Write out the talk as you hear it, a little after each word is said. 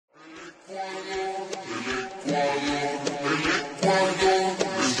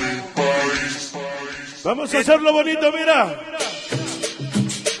Vamos a hacerlo bonito, mira.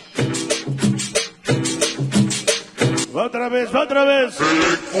 Otra vez, otra vez.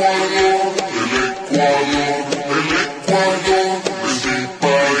 El Ecuador es mi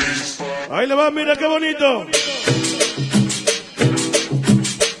país. Ahí le va, mira qué bonito.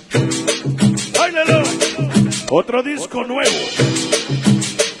 ¡Báilalo! Otro disco nuevo.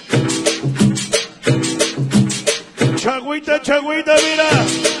 Chagüita, chagüita, mira.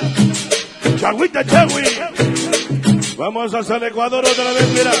 Chagüita, chagüi. Vamos hacia el Ecuador otra vez,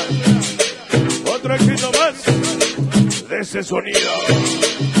 mira. Otro éxito más de ese sonido.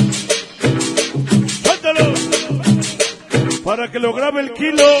 Suéltalo. Para que lo grabe el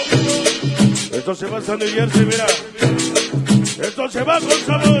kilo. Esto se va a San Jersey, mira. Esto se va con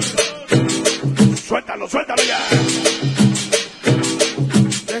sabor. Suéltalo, suéltalo ya.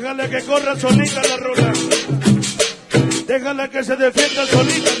 Déjale que corra solita la rola. Déjala que se defienda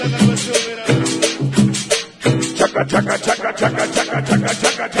solita la grabación, mira. Chaca, chaca, chaca, chaca, chaca, chaca,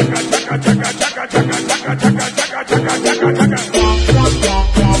 chaca, chaca, chaca, chaca, chaca, chaca, chaca, chaca, chaca, chaca, chaca.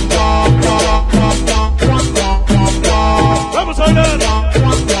 Vamos a bailar.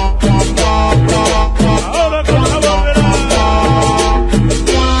 Ahora con sabor, mira.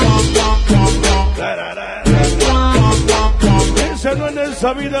 Esa no en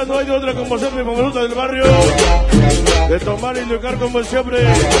esa vida no hay de otra como ser mi favorita del barrio. De tomar y lugar como siempre.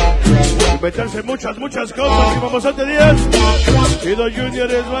 Inventarse muchas cosas. Y vamos a días. Pido Junior,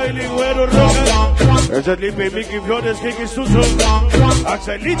 Smiley, Güero, Rojas. Ese es Limpy, Mickey, Flores, Kiki, Suso.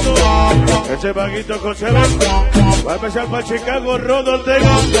 Axelito. Ese vaguito José. Va a empezar para Chicago, Rodo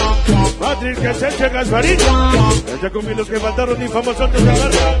Ortega. Matrix, que se eche Gasparín. Ese con los que faltaron y famosos del barrio.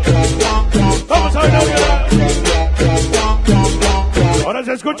 Vamos a bailar. Ahora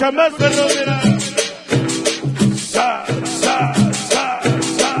se escucha más, perdón, mira. Sa, sa, sa,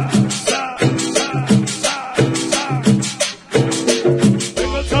 sa, sa, sa, sa, sa.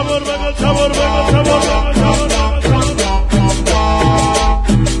 Venga el sabor, venga el sabor, venga el sabor, venga el sabor, venga el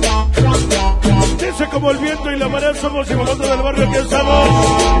sabor. Dice como el viento y la marea somos y momentos del barrio que estamos.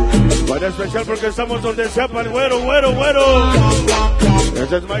 Para especial porque estamos donde sepa el güero, güero, güero.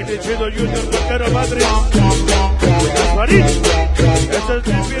 Ese es Mighty Chido Junior, Rockero, Matrix. Gasparín. Ese es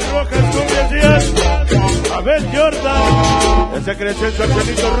Limpy Rojas, Cumbias Díaz. Abel Jordan. Ese Crescencio,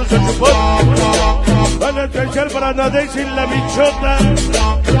 Axelito Ruso, Chupón. Van especial para Nadex y la Michota.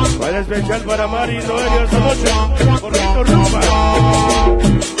 Van especial para Mari y Noelio esta noche. Jorge Rumba.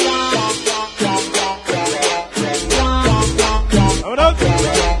 Ahora.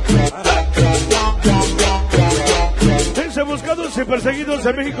 Buscados y perseguidos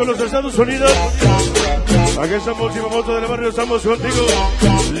en México, los Estados Unidos. Aquí estamos y vamos del barrio, estamos contigo.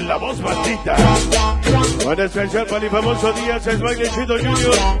 La voz maldita. Buen especial para el famoso Díaz, Smiley Chido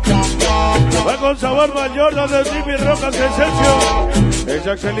Junior. Va con sabor mayor, la de Jimmy Rojas, Esencia. Es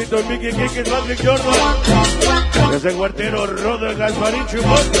Axelito, Mickey, Kiki, Matrix, Jordan. Es el huertero, Rodo, Gasparín,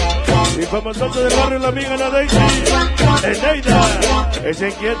 Chupón. Y famoso del barrio, la amiga, la Daisy. Eneida. Es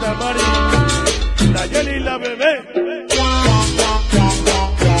inquieta, Mari. La Jenny y la bebé.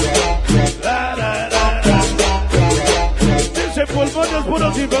 Dice pulmones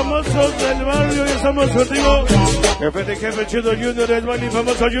puros y famosos del barrio. Y estamos contigo. Jefe de jefe Chido Junior, el Smiley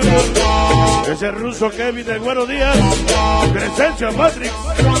famoso Junior. Ese ruso Kevin, el Güero Díaz. Crescencio Matrix.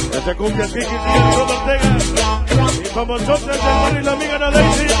 Ese Cumbias Kiki Díaz, Rodo Ortega. Y famosos del barrio y la amiga la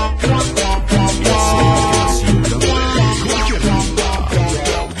Daisy.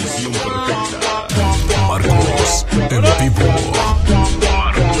 En vivo.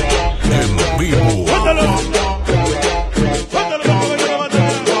 En vivo. ¡Suéltalo! ¡Suéltalo!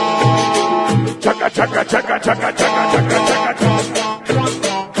 ¡Chaca, chaca, chaca, chaca, chaca, chaca, chaca, chaca!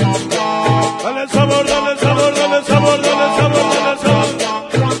 Dale el sabor, dale el sabor, dale el sabor, dale el sabor, dale el sabor.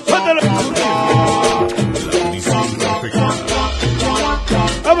 ¡Suéltalo!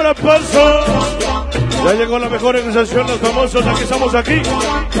 ¡Abra paso! Ya llegó la mejor organización, los famosos, aquí estamos aquí.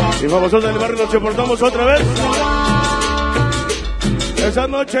 Y famosos del barrio nos soportamos otra vez. Esa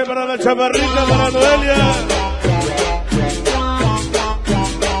noche para la chavarrita, para Noelia.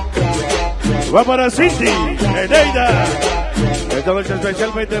 Va para Cindy, Eneida. Esta noche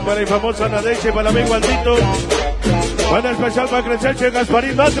especialmente para el famoso Nadeche, para el amigo Aldito. Buena especial para Crescencio,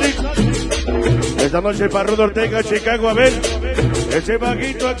 Gasparín, Matrix. Esta noche para Rodo Ortega, Chicago, Abel. Ese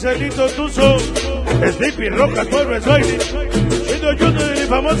vaguito, Axelito, Tuzo. Sleepy, Roca, Cuervo, Smiley. Chido Junior y el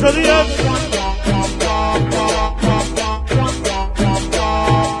famoso Díaz.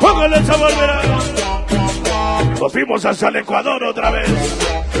 Póngale el sabor, verá. Nos fuimos hacia el Ecuador otra vez.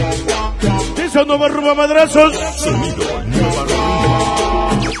 Dice Nueva Rumba, madrazos. Sonido Nueva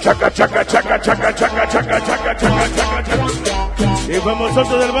Rumba. Chaca, chaca, chaca, chaca, chaca, chaca, chaca, chaca, chaca, chaca. Y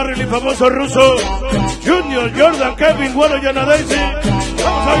famoso del barrio, el famoso ruso, Junior, Jordan, Kevin, Guaro, Yanadaisi.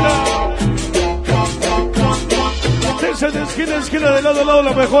 Vamos a bailar. De esquina a esquina, de lado a lado,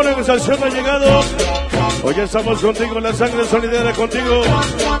 la mejor organización ha llegado. Hoy estamos contigo, la sangre solidera contigo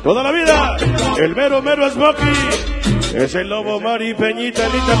toda la vida. El mero Smokey, es el Lobo, Mari, Peñita,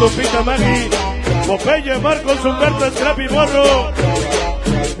 Elita, Lupita, Maggie, Popeye, Marcos, Humberto, Scrappy, Morro.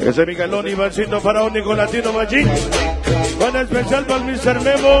 Ese Miguelón, Ivancito, Faraónico, Latino, Magín. Buen especial para el Mr.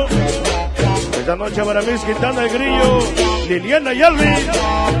 Memo. Esta noche para Miss Quintana, el Grillo, Liliana y Alvin.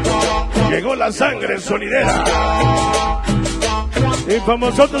 Llegó la sangre sonidera. Y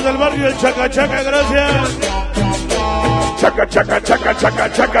famosotos del barrio, el Chaca Chaca, gracias. Chaca Chaca Chaca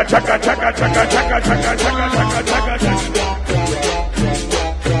Chaca Chaca Chaca Chaca Chaca Chaca Chaca Chaca Chaca Chaca Chaca.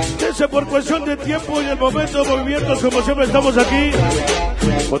 Ese por cuestión de tiempo y el momento, movimientos como siempre estamos aquí.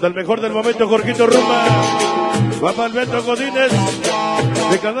 Con el mejor del momento, Jorgito Rumba. Papá Alberto Godínez.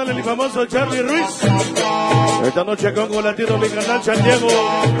 De Canal el famoso Charlie Ruiz. Esta noche Congo Latino, mi canal San Diego.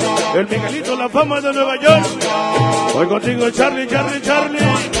 El Miguelito, la fama de Nueva York. Hoy contigo Charlie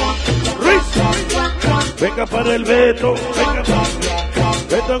Ruiz. Venga para el Beto. Venga para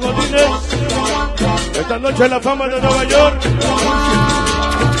Beto Godínez. Esta noche la fama de Nueva York.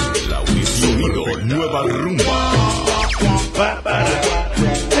 Sonido Nueva Rumba.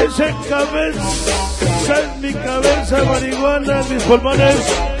 Ese cabeza es mi cabeza, marihuana, mis pulmones.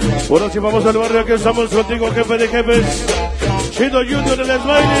 Bueno, si vamos al barrio, aquí estamos contigo, jefe de jefes. Chido Junior, el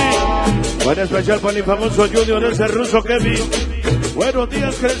Smiley. Buen especial para el famoso Junior, ese ruso Kevin. Buenos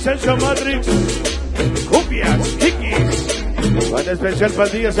días, Crescencio Matrix. Cumbias, Kikis. Buen especial para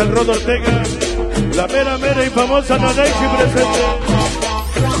el Díaz, el Rodo Ortega. La mera y famosa Nadaisi presente.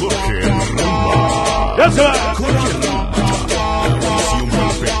 Jorge Rumba. Ya se va. Jorge Rumba. La visión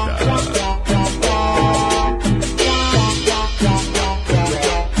perfecta.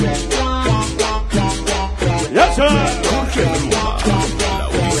 Ya se va. Jorge Rumba. La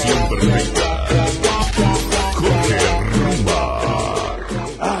visión perfecta. Jorge Rumba.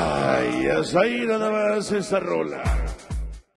 Ay, es ahí nada más esa rola.